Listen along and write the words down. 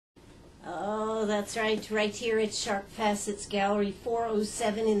Oh, that's right. Right here at Sharp Facets Gallery,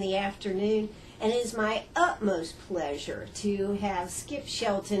 4:07 in the afternoon. And it is my utmost pleasure to have Skip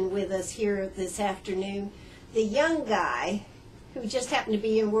Shelton with us here this afternoon, the young guy who just happened to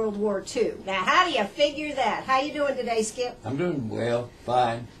be in World War II. Now, how do you figure that? How you doing today, Skip? I'm doing well,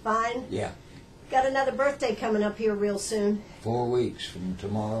 fine. Fine? Yeah. Got another birthday coming up here real soon. 4 weeks from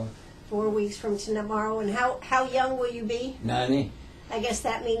tomorrow. 4 weeks from tomorrow. And how young will you be? 90. I guess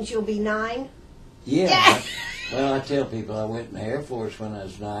that means you'll be 9. Yeah. Well, I tell people I went in the Air Force when I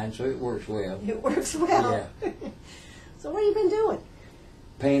was 9, so it works well. It works well. Yeah. So what have you been doing?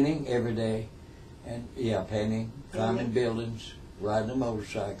 Painting every day. And painting, climbing buildings, riding a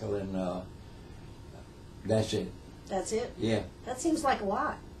motorcycle, and that's it. That's it? Yeah. That seems like a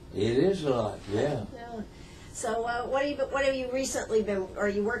lot. It is a lot, yeah. Yeah. So what have you recently been, are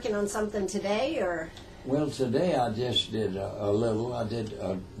you working on something today, or? Well, today I just did a little. I did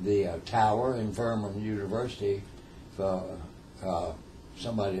the tower in Furman University for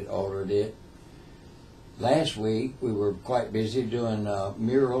somebody that ordered it. Last week we were quite busy doing a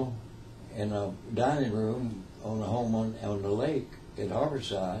mural in a dining room on a home on the lake at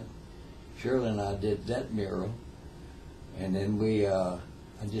Harborside. Shirley and I did that mural, and then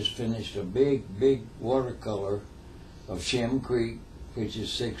I just finished a big watercolor of Shem Creek, which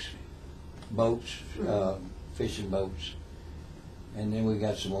is 6 boats, fishing boats, and then we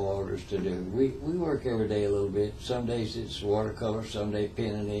got some more orders to do. We work every day a little bit. Some days it's watercolor, some day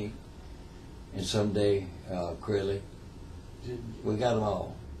pen and ink, and some day acrylic. We got them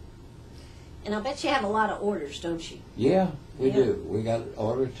all. And I bet you have a lot of orders, don't you? Yeah, we do. We got an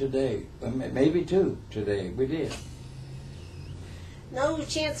order today, maybe 2 today. We did. No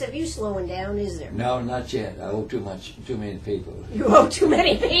chance of you slowing down, is there? No, not yet. I owe too many people. You owe too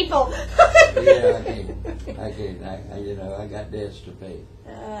many people. Yeah, I can't. I got debts to pay.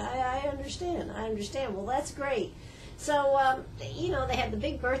 I understand. Well, that's great. So, they had the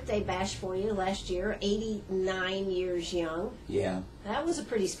big birthday bash for you last year, 89 years young. Yeah. That was a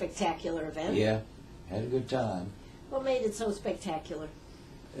pretty spectacular event. Yeah, had a good time. What made it so spectacular?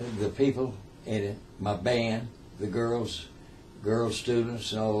 The people in it, my band, the girls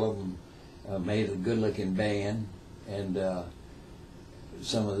students, and all of them made a good-looking band, and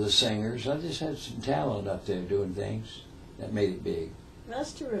some of the singers. I just had some talent up there doing things that made it big.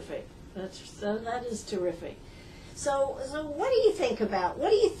 That's terrific. That is terrific. So what do you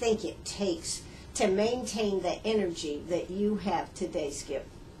think it takes to maintain the energy that you have today, Skip?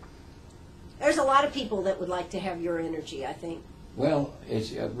 There's a lot of people that would like to have your energy, I think. Well,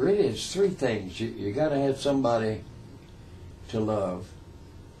 it's 3 things. You got to have somebody to love,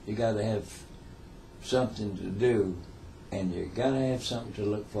 you got to have something to do, and you got to have something to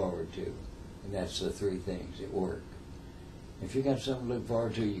look forward to. And that's the 3 things at work. If you got something to look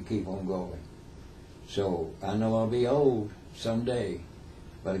forward to, you keep on going. So I know I'll be old someday,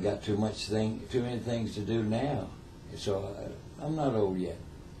 but I got too many things to do now. So I'm not old yet.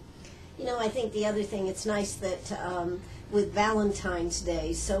 I think the other thing, it's nice that with Valentine's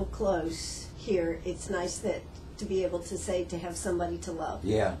Day so close here, it's nice that to be able to say to have somebody to love.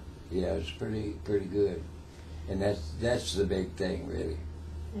 Yeah, it's pretty good, and that's the big thing, really.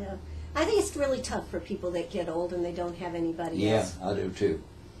 Yeah, I think it's really tough for people that get old and they don't have anybody else. Yeah, I do too.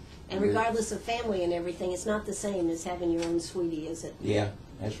 And regardless of family and everything, it's not the same as having your own sweetie, is it? Yeah,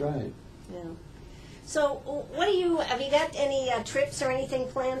 that's right. Yeah. So, have you got any trips or anything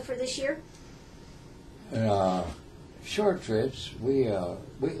planned for this year? Short trips. We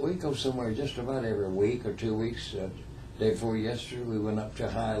go somewhere just about every week or 2 weeks. Day before yesterday, we went up to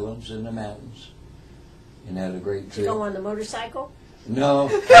Highlands in the mountains and had a great trip. Did you go on the motorcycle? No.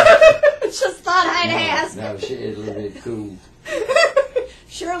 Just thought I'd ask. No, she is a little bit cool.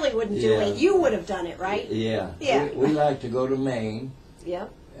 Shirley wouldn't do it. You would have done it, right? Yeah. Yeah. We like to go to Maine. Yep.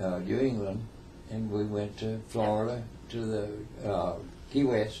 New England, and we went to Florida, to the Key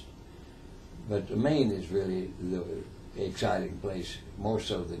West. But Maine is really the exciting place, more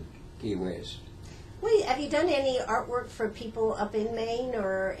so than Key West. Wait, have you done any artwork for people up in Maine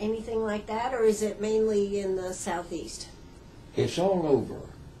or anything like that, or is it mainly in the southeast? It's all over.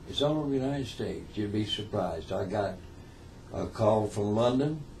 It's all over the United States. You'd be surprised. I got a call from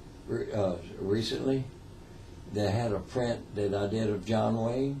London recently that had a print that I did of John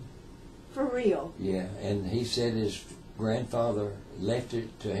Wayne. For real? Yeah, and he said his grandfather left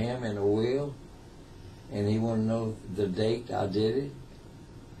it to him in a will, and he wanted to know the date I did it.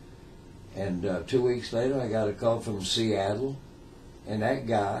 And 2 weeks later, I got a call from Seattle, and that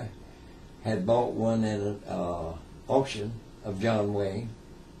guy had bought one in an auction of John Wayne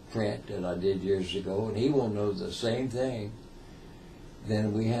print that I did years ago, and he wanted to know the same thing.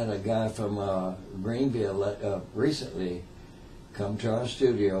 then we had a guy from Greenville recently come to our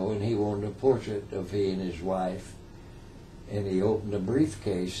studio, and he wanted a portrait of he and his wife. And he opened a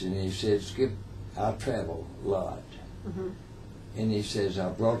briefcase, and he said, Skip, I travel a lot. Mm-hmm. And he says, I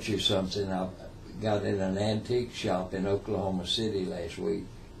brought you something I got in an antique shop in Oklahoma City last week.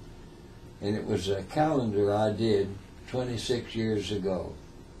 And it was a calendar I did 26 years ago.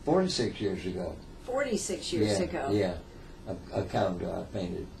 46 years ago. 46 years ago. Yeah, a calendar I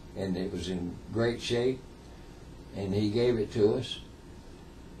painted. And it was in great shape. And he gave it to us.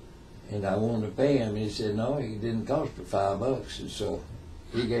 And I wanted to pay him. And he said, no, it didn't cost but $5. And so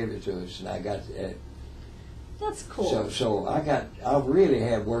he gave it to us, and I got that. That's cool. So I really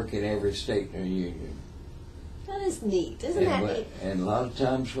have work in every state in the union. That is neat, isn't that neat? And a lot of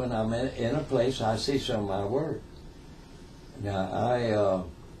times when I'm in a place, I see some of my work. Now, I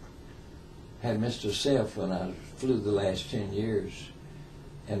had Mr. Self when I flew the last 10 years.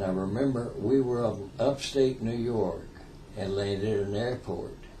 And I remember we were up upstate New York and landed at an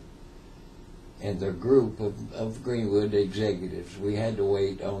airport. And the group of Greenwood executives, we had to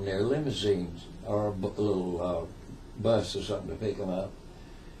wait on their limousines or a little bus or something to pick them up.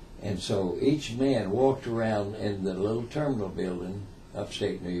 And so each man walked around in the little terminal building,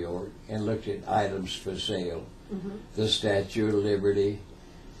 upstate New York, and looked at items for sale. Mm-hmm. The Statue of Liberty,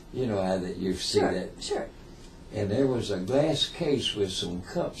 you know how that you've seen it. Sure. And there was a glass case with some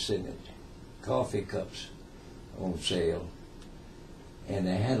cups in it, coffee cups, on sale. And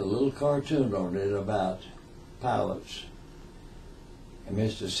they had a little cartoon on it about pilots. And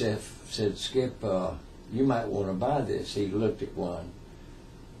Mr. Seth said, Skip, you might want to buy this. He looked at one.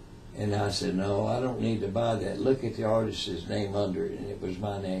 And I said, no, I don't need to buy that. Look at the artist's name under it. And it was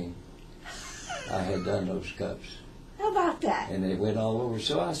my name. I had done those cups. How about that? And they went all over.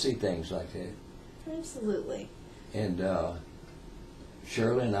 So I see things like that. Absolutely. And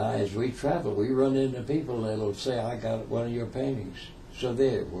Shirley and I, as we travel, we run into people that'll say, I got one of your paintings. So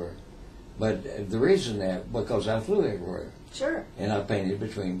there were. But the reason that, because I flew everywhere. Sure. And I painted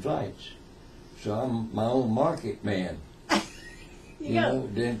between flights. So I'm my own market man. You know,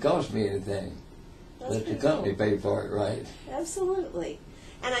 it didn't cost me anything. Let the company pay for it, right? Absolutely.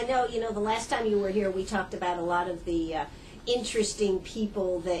 And I know, the last time you were here, we talked about a lot of the interesting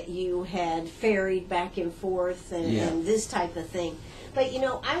people that you had ferried back and forth and this type of thing. But,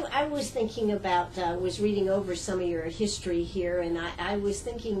 I was thinking about, was reading over some of your history here, and I was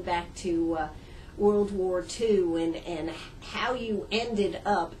thinking back to World War II and how you ended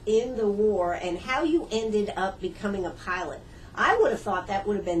up in the war and how you ended up becoming a pilot. I would have thought that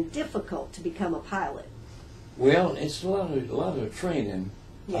would have been difficult to become a pilot. Well, it's a lot of training.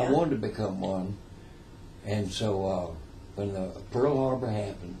 Yeah. I wanted to become one. And so when the Pearl Harbor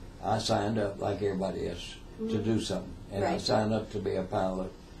happened, I signed up like everybody else to do something. And I signed up to be a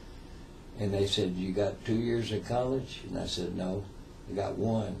pilot. And they said, you got 2 years of college? And I said, no, I got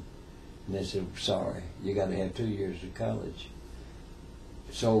 1. And they said, sorry, you got to have 2 years of college.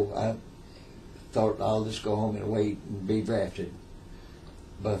 So I thought, I'll just go home and wait and be drafted.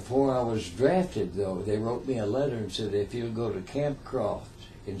 Before I was drafted, though, they wrote me a letter and said, if you'll go to Camp Croft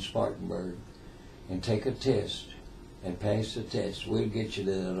in Spartanburg and take a test and pass the test, we'll get you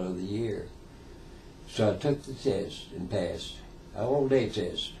to the end of the year. So I took the test and passed. An all-day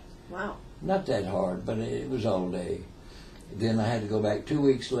test. Wow. Not that hard, but it was all day. Then I had to go back 2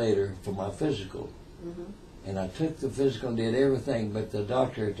 weeks later for my physical. Mm-hmm. And I took the physical and did everything, but the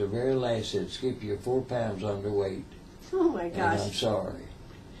doctor at the very last said, Skip, you're 4 pounds underweight. Oh, my gosh. And I'm sorry.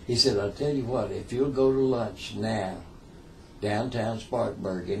 He said, I'll tell you what, if you'll go to lunch now, downtown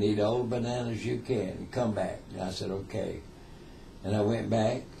Spartanburg, and eat all the bananas you can, and come back. And I said, okay. And I went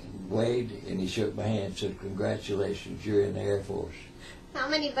back and weighed, and he shook my hand and said, congratulations, you're in the Air Force. How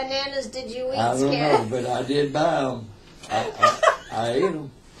many bananas did you eat, I don't know, but I did buy them. I ate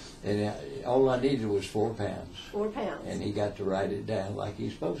them. And all I needed was 4 pounds. 4 pounds. And he got to write it down like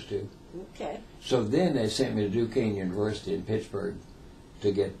he's supposed to. Okay. So then they sent me to Duquesne University in Pittsburgh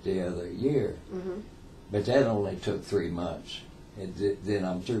to get the other year. Mm-hmm. But that only took 3 months. And then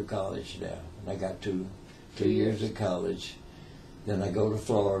I'm through college now. And I got two years of college. Then I go to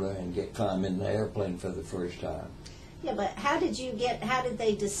Florida and climb in the airplane for the first time. Yeah, but how did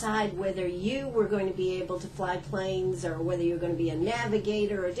they decide whether you were going to be able to fly planes or whether you were going to be a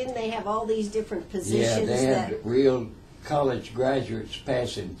navigator, or didn't they have all these different positions? Yeah, they had real college graduates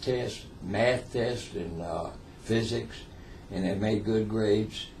passing tests, math tests and physics, and they made good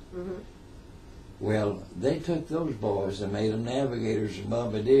grades. Mm-hmm. Well, they took those boys and made them navigators and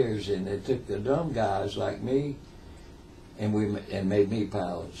bombardiers, and they took the dumb guys like me and made me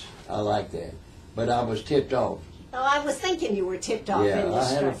pilots. I like that. But I was tipped off Oh, I was thinking you were tipped off Yeah, in I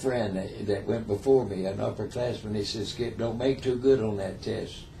this had a strike. friend that went before me, an upperclassman. He said, Skip, don't make too good on that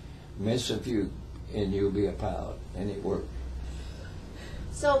test. Miss a few, and you'll be a pilot. And it worked.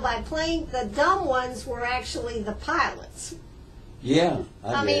 So by playing, the dumb ones were actually the pilots. Yeah,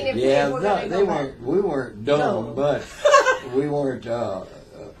 I did. mean, if yeah, they were no, gonna they go weren't. We weren't dumb, Dumb. but we weren't.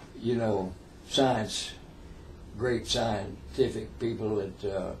 You know, great scientific people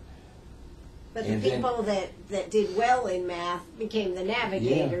that. But the And then- people that did well in math became the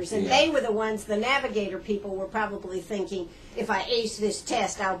navigators, and yeah. they were the ones, the navigator people were probably thinking, if I ace this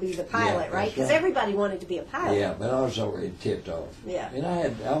test, I'll be the pilot, Yeah, right? that's Because right. everybody wanted to be a pilot. Yeah, but I was already tipped off. Yeah. And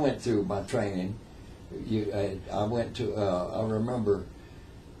I went through my training. I went to. I remember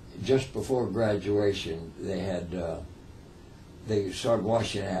just before graduation, they started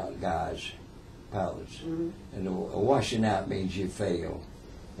washing out guys, pilots, and washing out means you fail,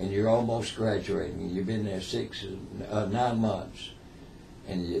 and you're almost graduating. You've been there 9 months,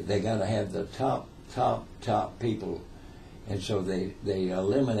 and they got to have the top people, and so they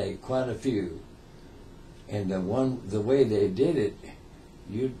eliminate quite a few. And the way they did it,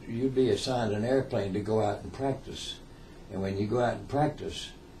 you'd be assigned an airplane to go out and practice, and when you go out and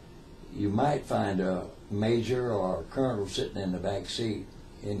practice, you might find a major or a colonel sitting in the back seat,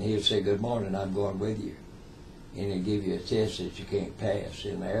 and he'll say, "Good morning, I'm going with you," and he'll give you a test that you can't pass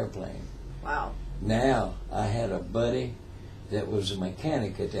in the airplane. Wow. Now, I had a buddy that was a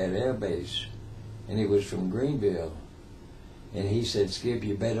mechanic at that air base, and he was from Greenville, and he said, "Skip,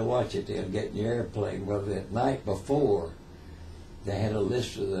 you better watch it, they'll get in your airplane." Well, that night before, they had a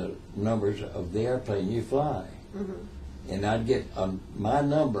list of the numbers of the airplane you fly, and I'd get my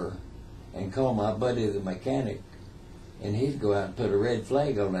number and call my buddy the mechanic, and he'd go out and put a red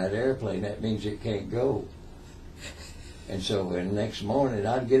flag on that airplane. That means it can't go. And so the next morning,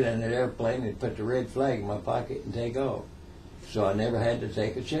 I'd get in that airplane and put the red flag in my pocket and take off. So I never had to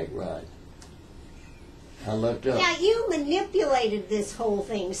take a check ride. I looked up. Now, you manipulated this whole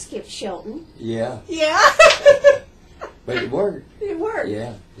thing, Skip Shelton. Yeah, Yeah. but it worked. It worked.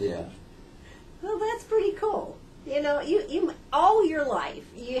 Yeah, yeah. Well, that's pretty cool. You know, you all your life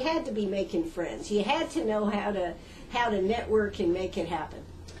you had to be making friends. You had to know how to network and make it happen.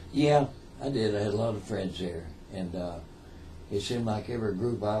 Yeah, I did. I had a lot of friends there, and it seemed like every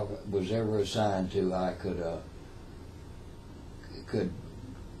group I was ever assigned to, I could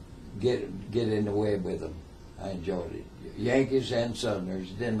get in the web with them. I enjoyed it. Yankees and Southerners,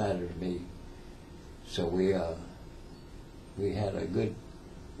 it didn't matter to me. So we had a good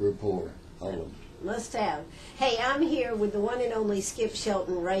rapport, all of them. Must have. Hey, I'm here with the one and only Skip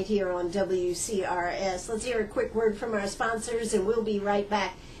Shelton right here on WCRS. Let's hear a quick word from our sponsors, and we'll be right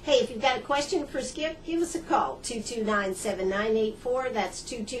back. Hey, if you've got a question for Skip, give us a call, 229-7984. That's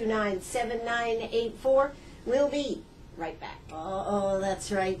 229-7984. We'll be right back. Oh,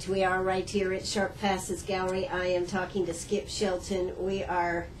 that's right. We are right here at Sharp Facets Gallery. I am talking to Skip Shelton. We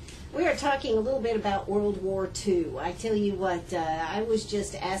are talking a little bit about World War II. I tell you what, I was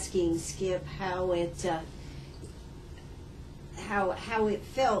just asking Skip how it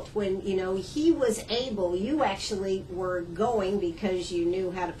felt when, he was able, you actually were going because you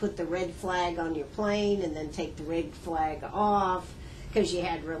knew how to put the red flag on your plane and then take the red flag off because you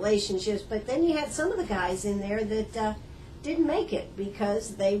had relationships. But then you had some of the guys in there that didn't make it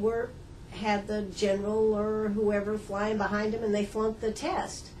because they had the general or whoever flying behind them and they flunked the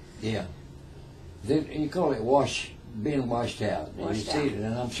test. Yeah. You call it being washed out. Washed You see out. it,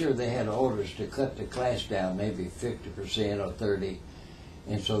 and I'm sure they had orders to cut the class down maybe 50% or 30%.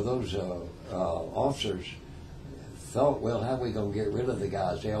 And so those officers thought, well, how are we going to get rid of the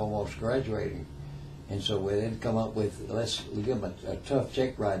guys? They're almost graduating. And so they'd come up with, let's give them a tough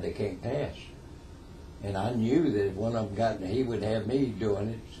check ride they can't pass. And I knew that if one of them got, he would have me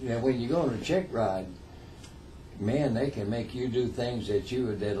doing it. When you go on a check ride, man, they can make you do things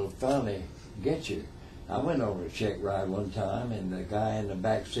that'll finally get you. I went on a check ride one time, and the guy in the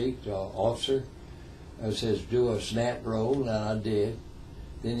back seat, the officer, says, "Do a snap roll," and I did.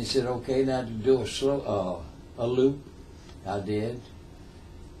 Then he said, "Okay, now to do a loop," I did.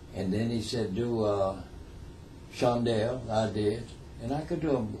 And then he said, "Do a chandelle," I did, and I could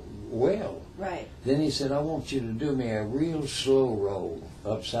do them well. Right. Then he said, "I want you to do me a real slow roll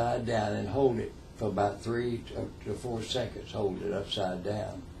upside down and hold it for about 3 to 4 seconds. Hold it upside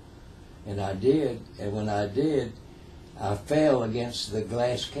down." And I did, and when I did, I fell against the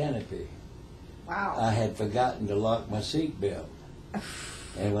glass canopy. Wow. I had forgotten to lock my seat belt.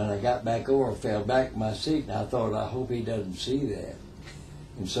 And when I got back over, I fell back in my seat, and I thought, I hope he doesn't see that.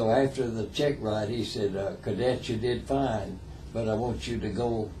 And so after the check ride, he said, "Cadet, you did fine, but I want you to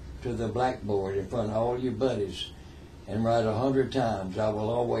go to the blackboard in front of all your buddies and ride 100 times, I will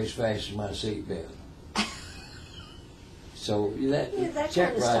always fasten my seatbelt. So that check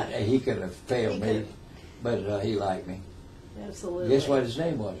kind of ride, stuff. he could have failed He me, could've. but he liked me. Absolutely. Guess what his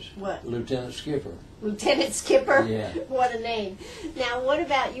name was? What? Lieutenant Skipper. Lieutenant Skipper. Yeah. What a name. Now, what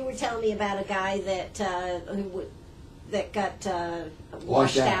about, you were telling me about a guy that that got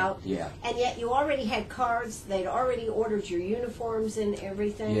washed out. Yeah. And yet you already had cards. They'd already ordered your uniforms and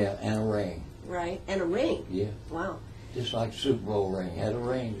everything. Yeah, and a ring. Right. And a ring. Yeah. Wow. Just like a Super Bowl ring. Had a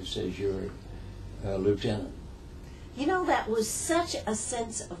ring that says you're a lieutenant. You know, that was such a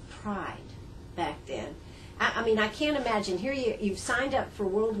sense of pride back then. I mean, I can't imagine. Here you've signed up for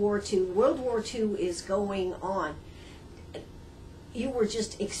World War II. World War II is going on. You were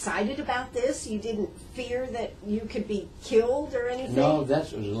just excited about this? You didn't fear that you could be killed or anything? No,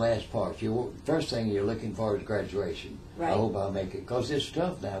 that was the last part. First thing you're looking for is graduation. Right. I hope I'll make it. Because it's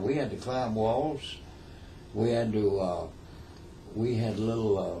tough now. We had to climb walls. We had to, we had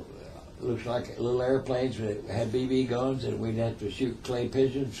little, looks like little airplanes that had BB guns that we'd have to shoot clay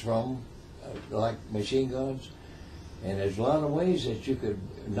pigeons from, like machine guns. And there's a lot of ways that you could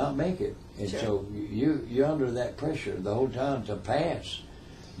not make it. And Sure. so you're under that pressure the whole time to pass.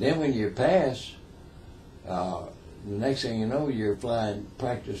 Then when you pass, the next thing you know, you're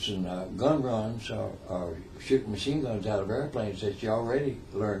practicing gun runs or shooting machine guns out of airplanes that you already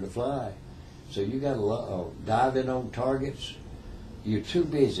learned to fly. So you got a lot of diving on targets. You're too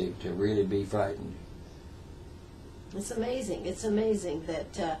busy to really be frightened. It's amazing. It's amazing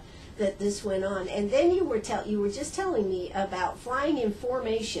that that this went on. And then you were just telling me about flying in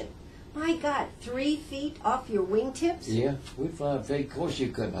formation. My God, 3 feet off your wingtips? Yeah, we fly feet. Of course, you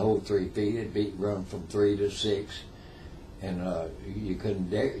couldn't hold 3 feet. It'd be run from 3 to 6, and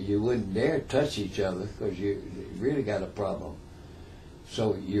you wouldn't dare touch each other because you really got a problem.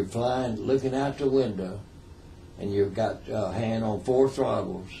 So you're flying, looking out the window, and you've got a hand on 4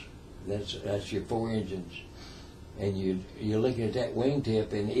 throttles. That's your 4 engines. And you're looking at that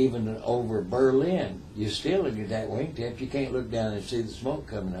wingtip, and even over Berlin, you're still looking at that wingtip. You can't look down and see the smoke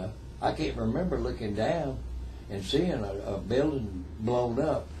coming up. I can't remember looking down and seeing a building blown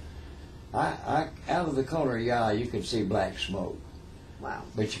up. Out of the corner of your eye, you could see black smoke. Wow.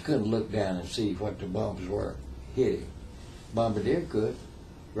 But you couldn't look down and see what the bombs were hitting. Bombardier could.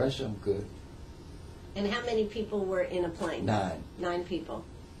 The rest of them could. And how many people were in a plane? 9. 9 people.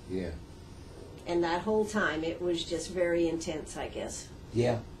 Yeah. And that whole time, it was just very intense, I guess.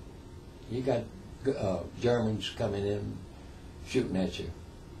 Yeah. You got Germans coming in shooting at you.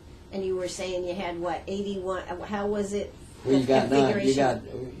 And you were saying you had, what, 81, how was it? Well, you got 9. You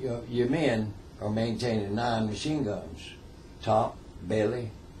configuration? got your men are maintaining 9 machine guns: top,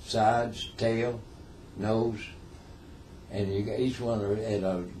 belly, sides, tail, nose, and you got each one at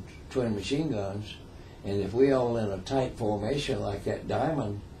twin machine guns. And if we all in a tight formation like that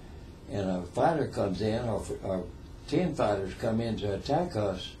diamond, and a fighter comes in, or 10 fighters come in to attack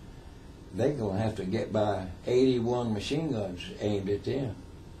us, they're going to have to get by 81 machine guns aimed at them.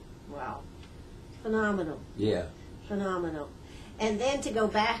 Wow. Phenomenal. Yeah. Phenomenal. And then to go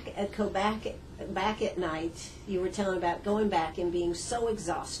back at night, you were telling about going back and being so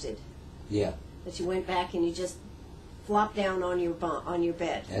exhausted Yeah. that you went back and you just flopped down on your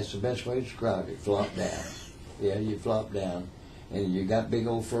bed. That's the best way to describe it. Flop down. Yeah, you flop down. And you got big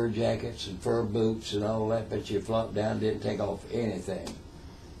old fur jackets and fur boots and all that, but you flopped down, didn't take off anything.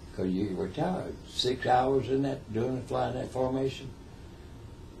 Because you were tired. 6 hours in that, flying that formation.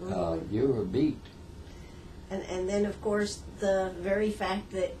 You were beat. And then, of course, the very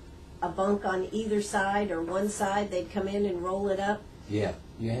fact that a bunk on either side or one side, they'd come in and roll it up. Yeah,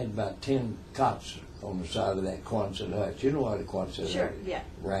 you had about 10 cots on the side of that Quonset hut. You know what a Quonset Sure, hut is? yeah.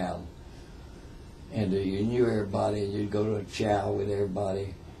 Round. And you knew everybody, and you'd go to a chow with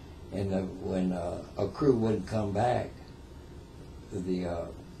everybody. And when a crew wouldn't come back, the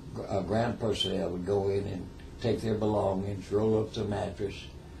ground personnel would go in and take their belongings, roll up the mattress,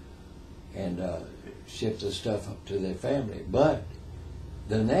 and ship the stuff up to their family. But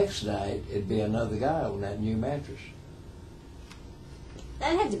the next night, it'd be another guy on that new mattress.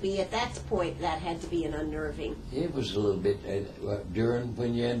 That had to be, at that point, that had to be an unnerving. It was a little bit during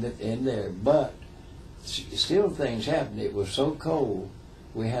when you ended in there, but still things happened. It was so cold,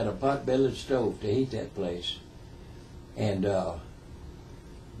 we had a pot-bellied stove to heat that place, and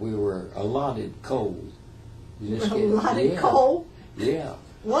we were allotted coal. Allotted coal? Yeah.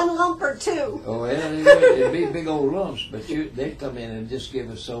 1 lump or 2? Oh, well, it'd be big old lumps, but they'd come in and just give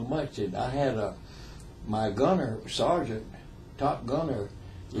us so much. And I had my gunner, sergeant, top gunner,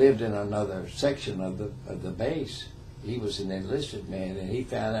 lived in another section of the base. He was an enlisted man, and he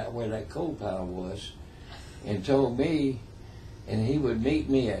found out where that coal pile was. and told me, and he would meet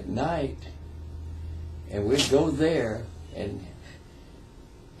me at night, and we'd go there, and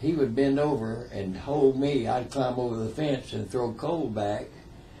he would bend over and hold me. I'd climb over the fence and throw coal back,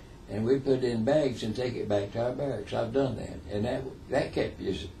 and we'd put it in bags and take it back to our barracks. I've done that, and that kept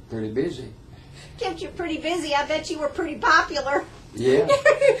you pretty busy. Kept you pretty busy. I bet you were pretty popular. Yeah.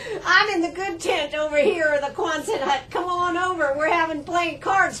 I'm in the good tent over here, the Quonset hut. Come on over. We're playing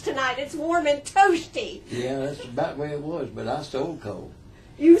cards tonight. It's warm and toasty. Yeah, that's about the way it was, but I stole coal.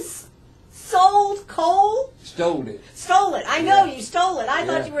 You sold coal? Stole it. Stole it. I know Yeah. you stole it. I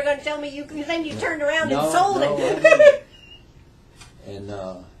thought Yeah. you were going to tell me then you turned around No, and sold no, it. I didn't. And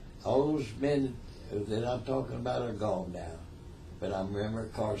all those men that I'm talking about are gone now. But I remember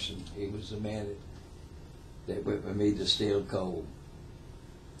Carson. He was the man that went with me to steal coal.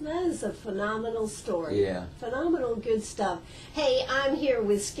 That is a phenomenal story. Yeah. Phenomenal good stuff. Hey, I'm here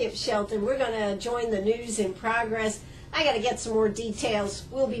with Skip Shelton. We're going to join the news in progress. I got to get some more details.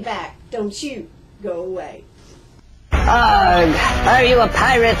 We'll be back. Don't you go away. Arg, are you a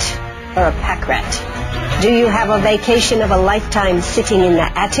pirate or a pack rat? Do you have a vacation of a lifetime sitting in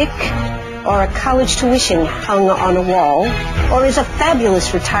the attic? Or a college tuition hung on a wall? Or is a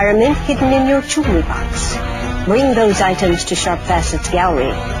fabulous retirement hidden in your jewelry box? Bring those items to Sharp Facets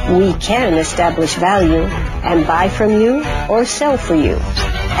Gallery. We can establish value and buy from you or sell for you.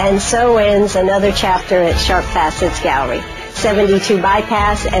 And so ends another chapter at Sharp Facets Gallery, 72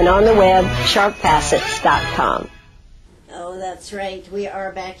 Bypass, and on the web, sharpfacets.com. Oh, that's right. We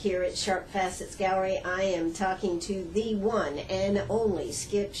are back here at Sharp Facets Gallery. I am talking to the one and only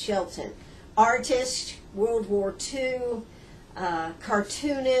Skip Shelton. Artist, World War II,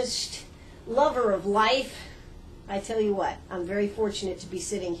 cartoonist, lover of life. I tell you what, I'm very fortunate to be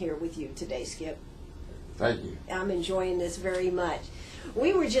sitting here with you today, Skip. Thank you. I'm enjoying this very much.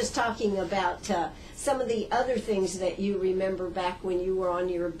 We were just talking about some of the other things that you remember back when you were on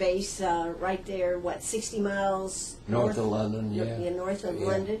your base right there, 60 miles North of London, yeah. North of Yeah,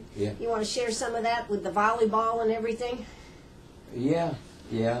 London. yeah. You want to share some of that with the volleyball and everything? Yeah.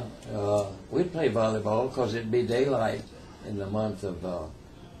 We'd play volleyball because it'd be daylight in the month of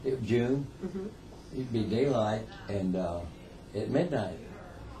June. Mm-hmm. It'd be daylight and at midnight.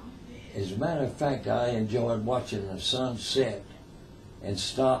 As a matter of fact, I enjoyed watching the sun set and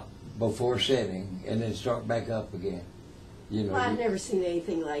stop before setting and then start back up again. You know, Well, I've never seen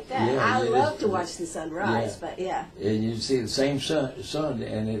anything like that. Yeah, I yeah, love to it's- watch the sun rise, yeah. but yeah. and you see the same sun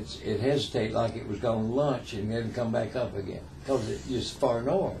and it hesitate like it was going to lunch and then come back up again because it's just far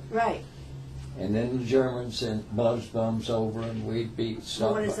north. Right. And then the Germans sent buzz bombs over and we'd beat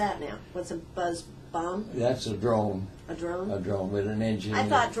So what is that now? What's a buzz bomb? That's a drone. A drone? A drone with an engine. I in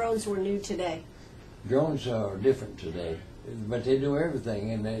thought it. drones were new today. Drones are different today, but they do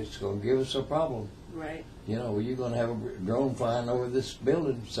everything, and it's going to give us a problem. Right. You know, you're going to have a drone flying over this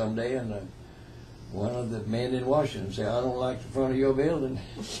building someday, and one of the men in Washington say, "I don't like the front of your building."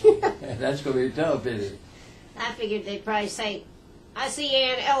 That's going to be tough, isn't it? I figured they'd probably say, I see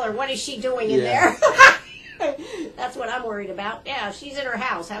Ann Eller. What is she doing in Yeah. there? That's what I'm worried about. Yeah, she's in her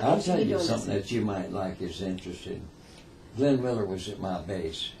house. How I'll can she tell be you doing something this? that you might like is interesting. Glenn Miller was at my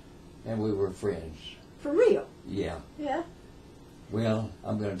base, and we were friends. For real? Yeah. Yeah? Well,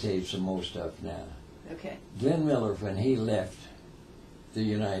 I'm going to tell you some more stuff now. Okay. Glenn Miller, when he left the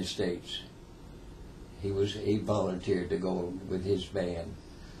United States, he volunteered to go with his band,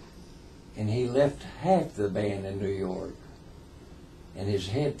 and he left half the band in New York. And his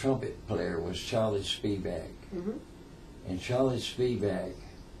head trumpet player was Charlie Spivak. Mm-hmm. And Charlie Spivak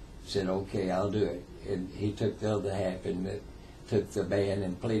said, "Okay, I'll do it." And he took the other half and took the band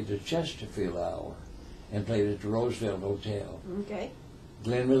and played the Chesterfield Hour and played at the Roosevelt Hotel. Okay.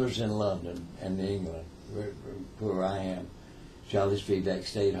 Glenn Miller's in London and England, where I am. Charlie Spivak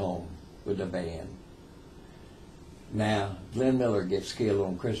stayed home with the band. Now, Glenn Miller gets killed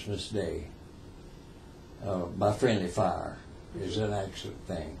on Christmas Day by friendly fire. It's an accident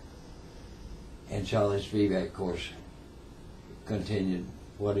thing. And Charlie Spivak, of course, continued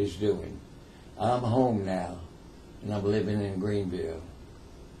what he's doing. I'm home now, and I'm living in Greenville.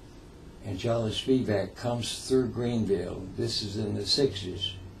 And Charlie Spivak comes through Greenville. This is in the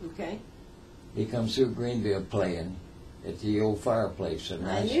 60s. Okay. He comes through Greenville playing at the old fireplace, a I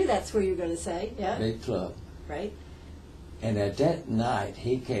nice knew that's where you were going to say. Yeah. big club. Right. And at that night,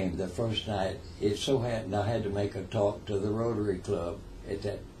 he came the first night. It so happened I had to make a talk to the Rotary Club at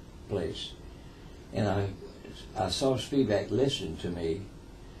that place. And I saw Spivak listen to me.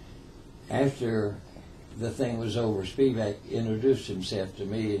 After the thing was over, Spivak introduced himself to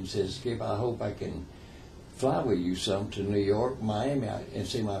me and says, "Skip, I hope I can fly with you some to New York, Miami, and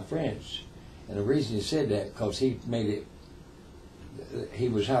see my friends." And the reason he said that, because he made it, he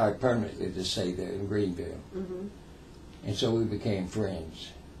was hired permanently to stay there in Greenville. Mm-hmm. And so we became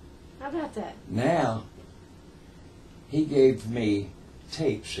friends. How about that? Now, he gave me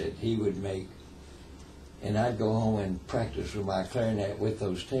tapes that he would make, and I'd go home and practice with my clarinet with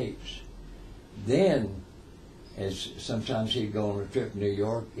those tapes. Then, as sometimes he'd go on a trip to New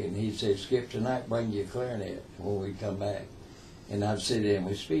York, and he'd say, Skip, tonight bring your clarinet when we come back. And I'd sit in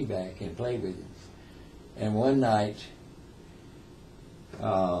with Spivak and play with him. And one night,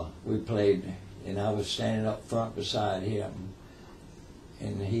 we played, and I was standing up front beside him,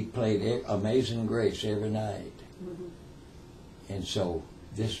 and he played Amazing Grace every night. Mm-hmm. And so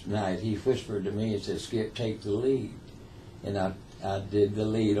this night he whispered to me and said, Skip, take the lead. And I did the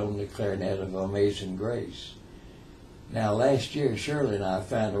lead on the clarinet of Amazing Grace. Now last year, Shirley and I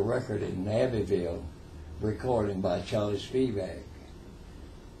found a record in Abbeville, recording by Charlie Spivak.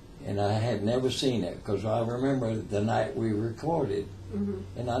 And I had never seen it, because I remember the night we recorded,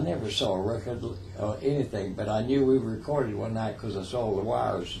 Mm-hmm. and I never saw a record or anything, but I knew we recorded one night because I saw the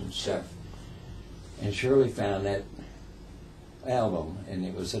wires and stuff. And Shirley found that album, and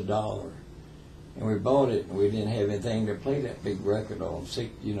it was $1. And we bought it, and we didn't have anything to play that big record on, Sure.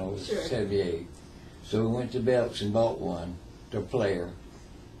 78. So we went to Belk's and bought one to play her.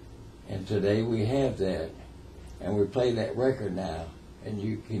 And today we have that, and we play that record now, and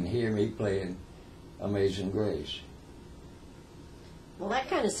you can hear me playing Amazing Grace. Well, that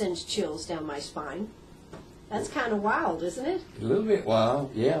kind of sends chills down my spine. That's kind of wild, isn't it? A little bit wild,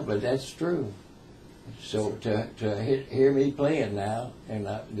 yeah, but that's true. So to hear me playing now, and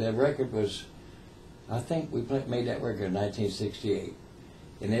the record was, I think we made that record in 1968,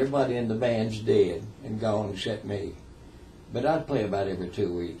 and everybody in the band's dead and gone except me. But I'd play about every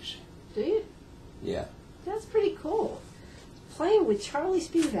 2 weeks. Do you? Yeah. That's pretty cool. Playing with Charlie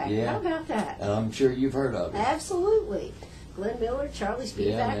Spivak. Yeah. How about that? And I'm sure you've heard of it. Absolutely. Glenn Miller, Charlie Spivak,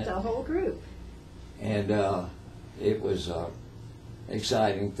 Yeah, the whole group. And it was an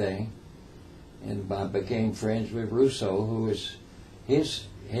exciting thing. And I became friends with Russo, who was his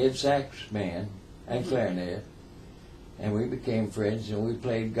head sax man and clarinet. And we became friends, and we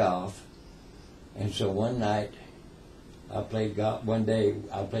played golf. And so one night, one day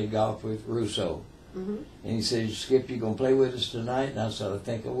I played golf with Russo. Mm-hmm. And he said, Skip, you going to play with us tonight? And I said, I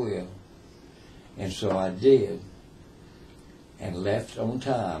think I will. And so I did. And left on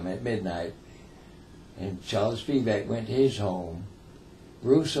time at midnight. And Charlie Spivak went to his home.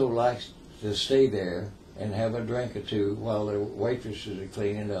 Russo likes to stay there and have a drink or two while the waitresses are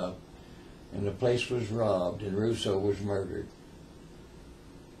cleaning up. And the place was robbed, and Russo was murdered.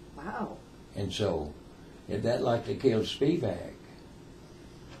 Wow. And so, that like they killed Spivak.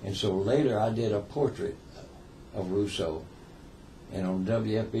 And so later I did a portrait of Russo. And on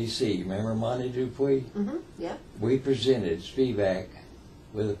WFBC, remember Monty Dupuis? Mm-hmm. Yeah. We presented Spivak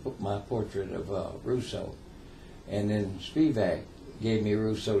with my portrait of Russo. And then Spivak gave me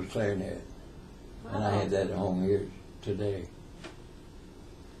Russo's clarinet. Wow. And I had that at home here today.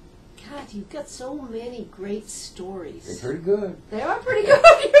 God, you've got so many great stories. They're pretty good. They are pretty good.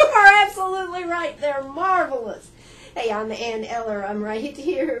 You are absolutely right. They're marvelous. Hey, I'm Ann Eller. I'm right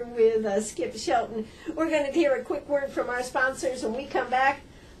here with Skip Shelton. We're going to hear a quick word from our sponsors. When we come back,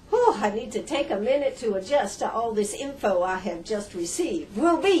 I need to take a minute to adjust to all this info I have just received.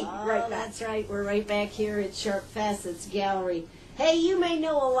 We'll be right back. That's right. We're right back here at Sharp Facets Gallery. Hey, you may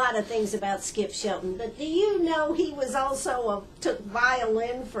know a lot of things about Skip Shelton, but do you know he was also took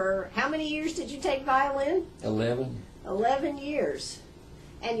violin for, how many years did you take violin? 11. 11 years.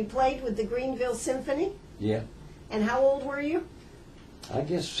 And you played with the Greenville Symphony? Yeah. And how old were you? I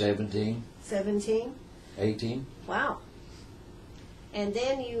guess 17. 17? 18. Wow. And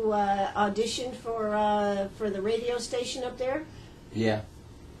then you auditioned for the radio station up there? Yeah.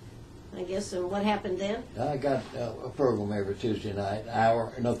 I guess, and what happened then? I got a program every Tuesday night,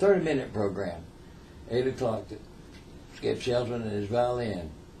 30-minute program, 8 o'clock. Skip Shelton and his violin.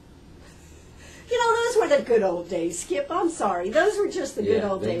 You know, those were the good old days, Skip. I'm sorry. Those were just the good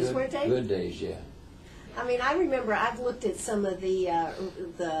old days, weren't they? Good days, yeah. I mean, I remember I've looked at some of the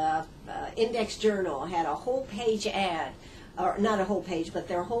Index Journal had a whole page ad, or not a whole page, but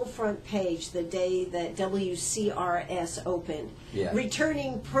their whole front page the day that WCRS opened. Yeah.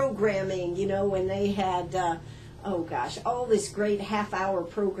 Returning programming, you know, when they had, all this great half-hour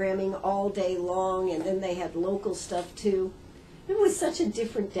programming all day long, and then they had local stuff too. It was such a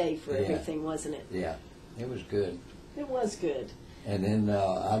different day for everything, wasn't it? Yeah, it was good. It was good. And then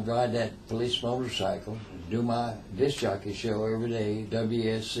I'd ride that police motorcycle, do my disc jockey show every day,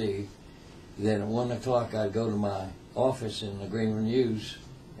 WSC. Then at 1 o'clock I'd go to my office in the Greenville News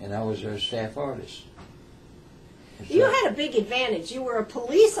and I was their staff artist. You had a big advantage. You were a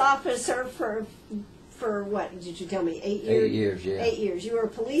police officer for what did you tell me? 8 years. 8 years, yeah. 8 years. You were a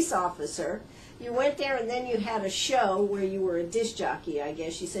police officer. You went there, and then you had a show where you were a disc jockey. I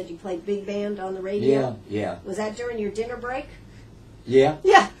guess you said you played big band on the radio. Yeah. Was that during your dinner break? Yeah.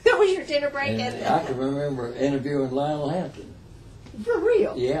 Yeah, that was your dinner break. And I can remember interviewing Lionel Hampton. For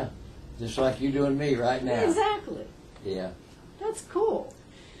real? Yeah, just like you doing me right now. Exactly. Yeah. That's cool.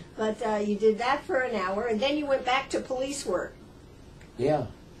 But you did that for an hour, and then you went back to police work. Yeah.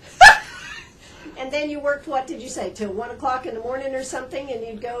 And then you worked, what did you say, till 1 o'clock in the morning or something, and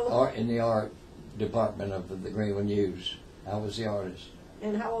you'd go... Art in the art department of the Greenwood News. I was the artist.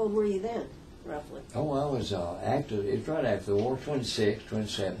 And how old were you then, roughly? Oh, I was active. It's right after the war, 26,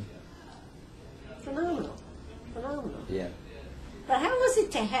 27. Phenomenal. Phenomenal. Yeah. But how was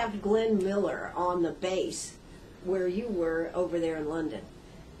it to have Glenn Miller on the bass where you were over there in London?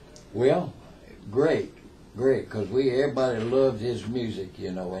 Well, great, because everybody loved his music,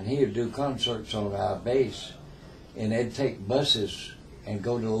 you know, and he'd do concerts on our base, and they'd take buses and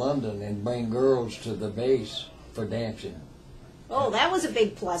go to London and bring girls to the base for dancing. Oh, that was a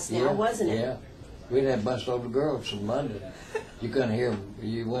big plus now, wasn't it? Yeah. We'd have busload of girls from London. You couldn't hear them.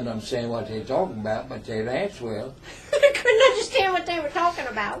 You wouldn't understand what they were talking about, but they'd dance well. I couldn't understand what they were talking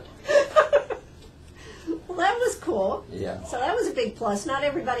about. Well, that was cool. Yeah. So that was a big plus. Not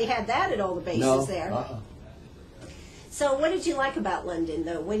everybody had that at all the bases there. So what did you like about London,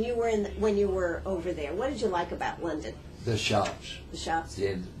 though, when you were over there? What did you like about London? The shops. The shops?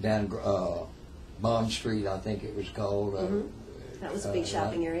 Yeah, down Bond Street, I think it was called. That was a big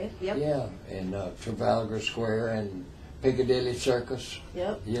shopping area. Yep. Yeah, and Trafalgar Square and Piccadilly Circus.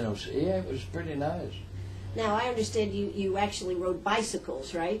 Yep. You know, yeah, it was pretty nice. Now, I understand you actually rode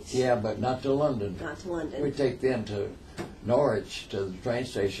bicycles, right? Yeah, but not to London. Not to London. We take them to Norwich, to the train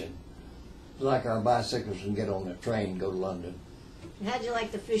station. Like our bicycles and get on the train and go to London. How'd you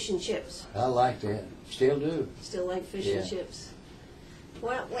like the fish and chips? I liked it. Still do. Still like fish and chips.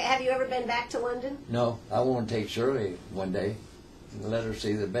 Well, have you ever been back to London? No, I want to take Shirley one day and let her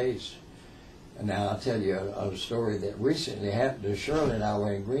see the base. And now I'll tell you a story that recently happened to Shirley and I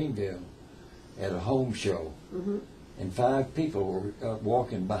were in Greenville at a home show. And 5 people were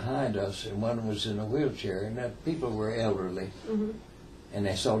walking behind us, and one was in a wheelchair, and the people were elderly. And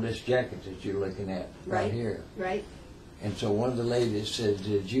they saw this jacket that you're looking at right here. Right. And so one of the ladies said,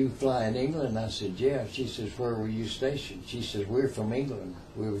 "Did you fly in England?" I said, "Yeah." She says, "Where were you stationed?" She says, "We're from England.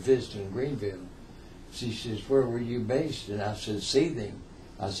 We were visiting Greenville." She says, "Where were you based?" And I said, "Seething."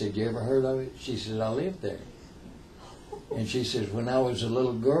 I said, "You ever heard of it?" She says, "I lived there." And she says, "When I was a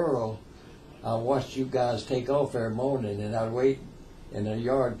little girl, I watched you guys take off every morning, and I'd wait in the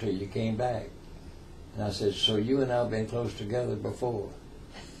yard till you came back." And I said, "So you and I have been close together before,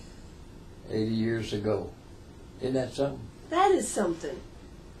 80 years ago. Isn't that something?" That is something.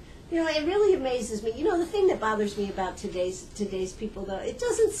 You know, it really amazes me. You know, the thing that bothers me about today's people, though, it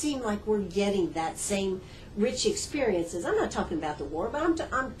doesn't seem like we're getting that same rich experiences. I'm not talking about the war, but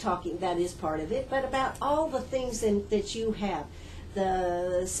I'm talking, that is part of it, but about all the things that you have.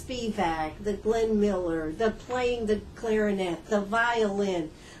 The Spivak, the Glenn Miller, the playing the clarinet, the violin.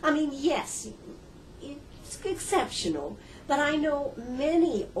 I mean, yes, it's exceptional. But I know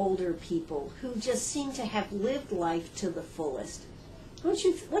many older people who just seem to have lived life to the fullest. What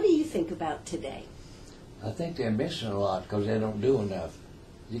do you think about today? I think they're missing a lot because they don't do enough.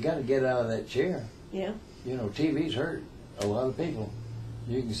 You got to get out of that chair. Yeah. You know, TV's hurt a lot of people.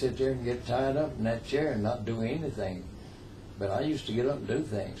 You can sit there and get tied up in that chair and not do anything. But I used to get up and do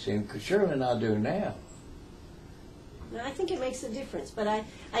things, and Shirley and I do now. I think it makes a difference, but I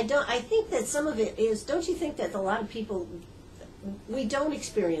think that some of it is, don't you think that a lot of people, we don't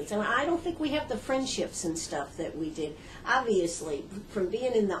experience, and I don't think we have the friendships and stuff that we did. Obviously, from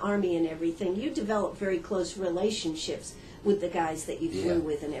being in the Army and everything, you develop very close relationships with the guys that you flew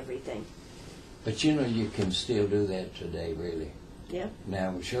with and everything. But you know, you can still do that today, really. Yeah.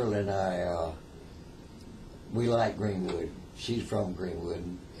 Now, Shirley and I, we like Greenwood. She's from Greenwood,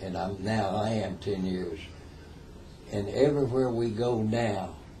 and I am 10 years. And everywhere we go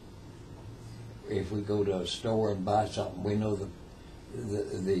now, if we go to a store and buy something, we know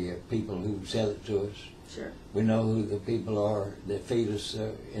the people who sell it to us. Sure. We know who the people are that feed us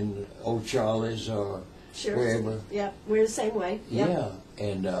in Old Charlie's or wherever. Yeah, we're the same way. Yep. Yeah,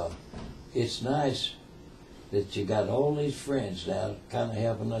 and it's nice that you got all these friends now kind of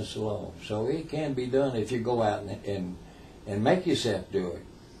helping us along. So it can be done if you go out and make yourself do it.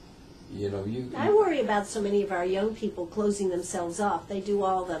 You know, I worry about so many of our young people closing themselves off. They do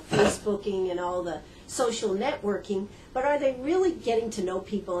all the Facebooking and all the social networking, but are they really getting to know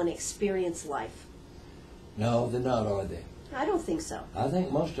people and experience life? No, they're not, are they? I don't think so. I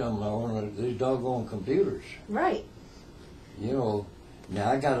think most of them are on these doggone computers. Right. You know,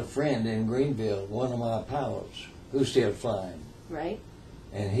 now I got a friend in Greenville, one of my pilots, who's still flying. Right.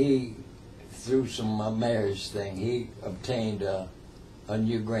 And he, through some marriage thing, he obtained a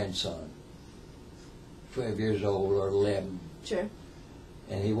new grandson, 12 years old or 11. Sure.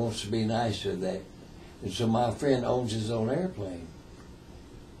 And he wants to be nice to that. And so my friend owns his own airplane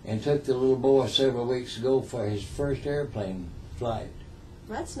and took the little boy several weeks ago for his first airplane flight.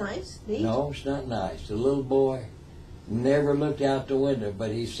 That's nice. Neat. No, it's not nice. The little boy never looked out the window,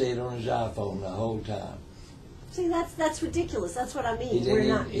 but he stayed on his iPhone the whole time. See, that's ridiculous. That's what I mean.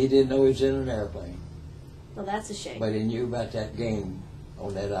 He didn't know he was in an airplane. Well, that's a shame. But he knew about that game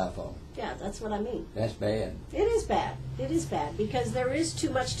on that iPhone. Yeah, that's what I mean. That's bad. It is bad. It is bad because there is too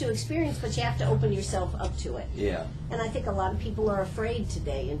much to experience, but you have to open yourself up to it. Yeah. And I think a lot of people are afraid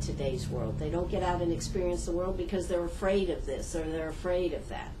today in today's world. They don't get out and experience the world because they're afraid of this or they're afraid of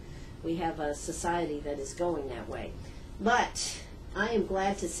that. We have a society that is going that way. But I am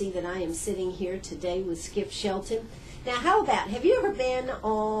glad to see that I am sitting here today with Skip Shelton. Now, have you ever been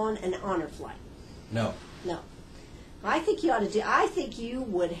on an honor flight? No. No. I think you ought to do. I think you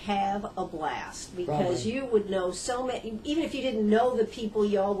would have a blast because Probably. you would know so many. Even if you didn't know the people,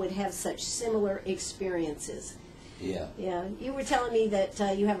 y'all would have such similar experiences. Yeah. Yeah. You were telling me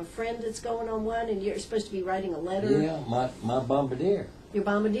that you have a friend that's going on one, and you're supposed to be writing a letter. Yeah, my bombardier. Your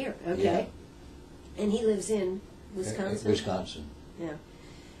bombardier. Okay. Yeah. And he lives in Wisconsin. Wisconsin. Yeah.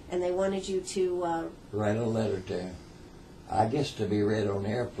 And they wanted you to write a letter to him. I guess to be read on the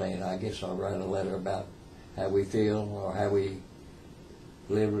airplane. I guess I'll write a letter about how we feel or how we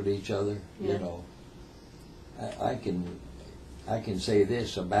live with each other. Yeah. You know, I can say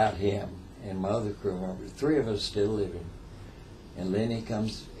this about him and my other crew members. 3 of us still living, and Lenny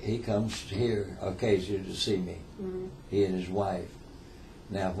comes here occasionally to see me. Mm-hmm. He and his wife.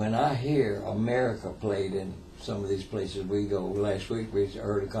 Now, when I hear America played in some of these places we go, last week we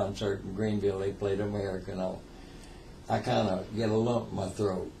heard a concert in Greenville. They played America and all. I kind of get a lump in my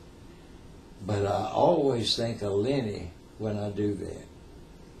throat. But I always think of Lenny when I do that.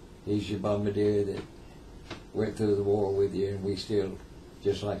 He's your bombardier that went through the war with you, and we still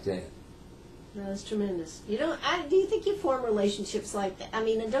just like that. That's tremendous. Do you think you form relationships like that? I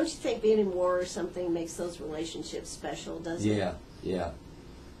mean, and don't you think being in war or something makes those relationships special, doesn't it? Yeah, yeah.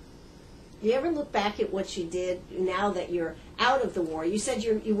 You ever look back at what you did now that you're out of the war? You said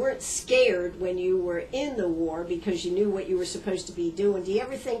you weren't scared when you were in the war because you knew what you were supposed to be doing. Do you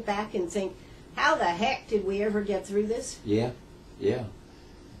ever think back and think, how the heck did we ever get through this? Yeah, yeah.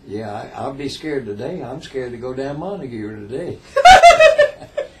 Yeah, I'll be scared today. I'm scared to go down Montague today.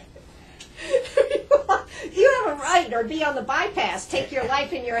 You have a right, or be on the bypass. Take your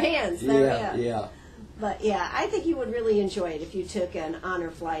life in your hands. Yeah. But yeah, I think you would really enjoy it if you took an honor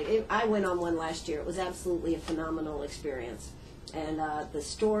flight. I went on one last year. It was absolutely a phenomenal experience. And the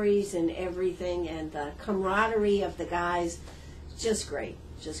stories and everything and the camaraderie of the guys, just great.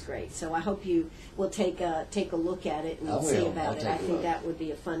 Just great. So I hope you will take a look at it and see about it. I think that would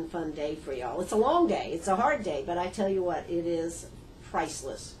be a fun day for y'all. It's a long day. It's a hard day, but I tell you what, it is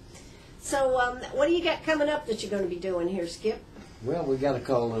priceless. So what do you got coming up that you're going to be doing here, Skip? Well, we got a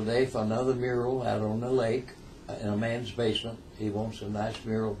call today for another mural out on the lake in a man's basement. He wants a nice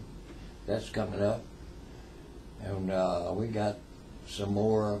mural. That's coming up. And we got some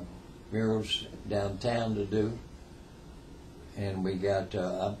more murals downtown to do. And we got,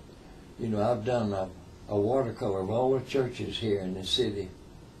 I've done a watercolor of all the churches here in the city,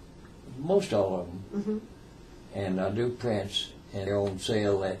 most all of them. Mm-hmm. And I do prints, and they're on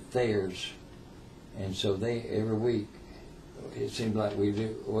sale at Thayer's. And so every week, it seems like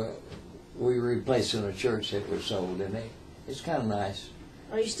we're replacing a church that was sold, and it's kind of nice.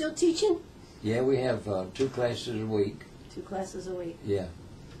 Are you still teaching? Yeah, we have 2 classes a week. 2 classes a week. Yeah.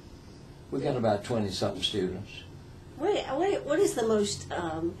 We got about 20-something students. What is the most,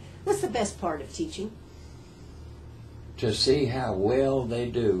 what's the best part of teaching? To see how well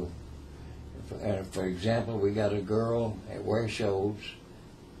they do. For example, we got a girl at Ware Shows,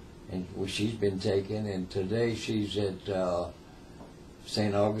 and she's been taken, and today she's at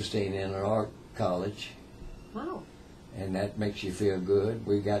St. Augustine in an art college. Wow. And that makes you feel good.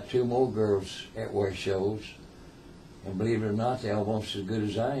 We got 2 more girls at Ware Shows, and believe it or not, they're almost as good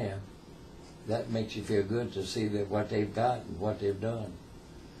as I am. That makes you feel good to see that what they've got and what they've done.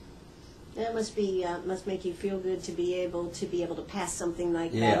 That must make you feel good to be able to pass something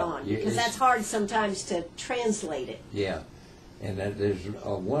like that on, because that's hard sometimes to translate it. Yeah, and there's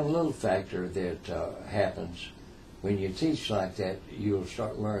one little factor that happens when you teach like that. You'll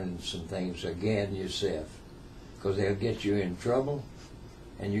start learning some things again yourself, because they'll get you in trouble,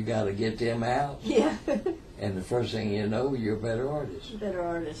 and you got to get them out. Yeah. And the first thing you know, you're a better artist. Better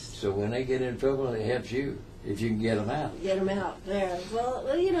artist. So when they get in trouble, it helps you if you can get them out. Get them out there. Well,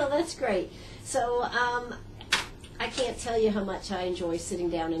 that's great. So I can't tell you how much I enjoy sitting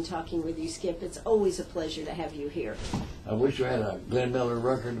down and talking with you, Skip. It's always a pleasure to have you here. I wish we had a Glenn Miller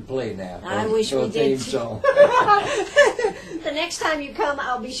record to play now. I wish we did. Song. The next time you come,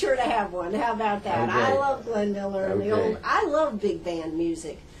 I'll be sure to have one. How about that? Okay. I love Glenn Miller and Okay. I love big band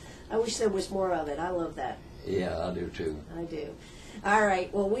music. I wish there was more of it. I love that. Yeah, I do too. I do. All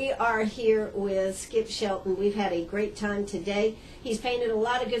right. Well, we are here with Skip Shelton. We've had a great time today. He's painted a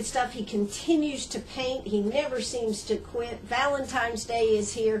lot of good stuff. He continues to paint. He never seems to quit. Valentine's Day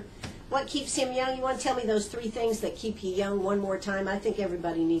is here. What keeps him young? You want to tell me those 3 things that keep you young one more time? I think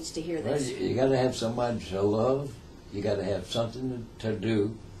everybody needs to hear this. Well, you got to have somebody to love. You got to have something to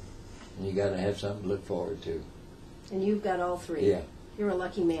do, and you got to have something to look forward to. And you've got all 3. Yeah. You're a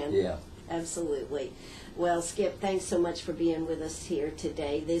lucky man. Yeah. Absolutely. Well, Skip, thanks so much for being with us here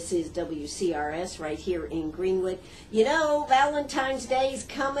today. This is WCRS right here in Greenwood. You know, Valentine's Day is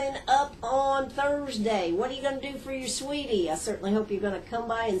coming up on Thursday. What are you going to do for your sweetie? I certainly hope you're going to come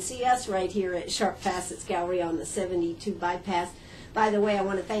by and see us right here at Sharp Facets Gallery on the 72 Bypass. By the way, I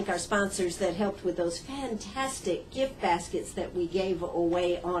want to thank our sponsors that helped with those fantastic gift baskets that we gave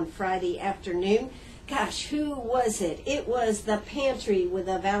away on Friday afternoon. Gosh, who was it? It was the Pantry with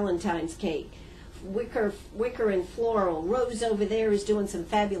a Valentine's cake. Wicker and Floral. Rose over there is doing some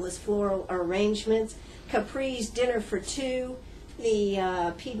fabulous floral arrangements. Capri's Dinner for 2.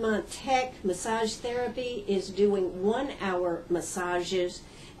 The Piedmont Tech Massage Therapy is doing 1-hour massages.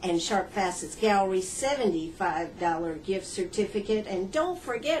 And Sharp Facets Gallery, $75 gift certificate. And don't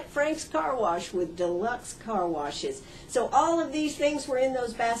forget Frank's Car Wash with deluxe car washes. So all of these things were in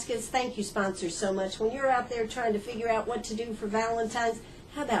those baskets. Thank you, sponsors, so much. When you're out there trying to figure out what to do for Valentine's,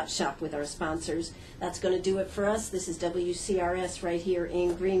 how about shop with our sponsors? That's going to do it for us. This is WCRS right here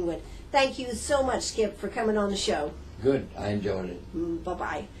in Greenwood. Thank you so much, Skip, for coming on the show. Good. I enjoyed it.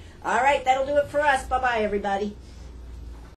 Bye-bye. All right, that'll do it for us. Bye-bye, everybody.